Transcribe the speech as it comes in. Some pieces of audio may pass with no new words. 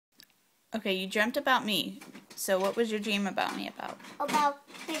Okay, you dreamt about me. So what was your dream about me about? About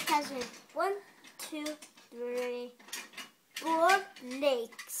because of 1, 2, 3, 4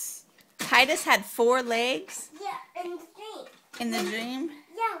 legs. Titus had 4 legs? Yeah, in the dream. In the dream?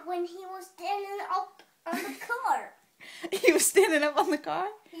 Yeah, when he was standing up on the car. He was standing up on the car?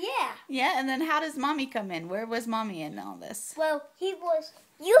 Yeah. Yeah, and then how does Mommy come in? Where was Mommy in all this? Well,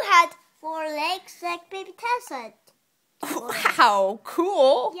 you had 4 legs like baby Tessa. Wow,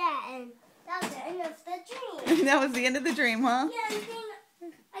 cool. Yeah, and that was the end of the dream. That was the end of the dream, huh? Yeah, and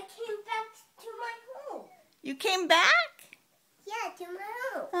then I came back to my home. You came back? Yeah, to my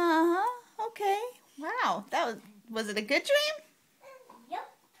home. Uh-huh. Okay. Wow. Was it a good dream? Yep.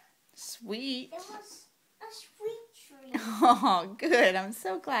 Sweet. It was a sweet dream. Oh, good. I'm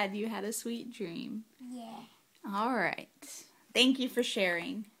so glad you had a sweet dream. Yeah. All right. Thank you for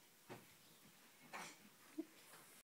sharing.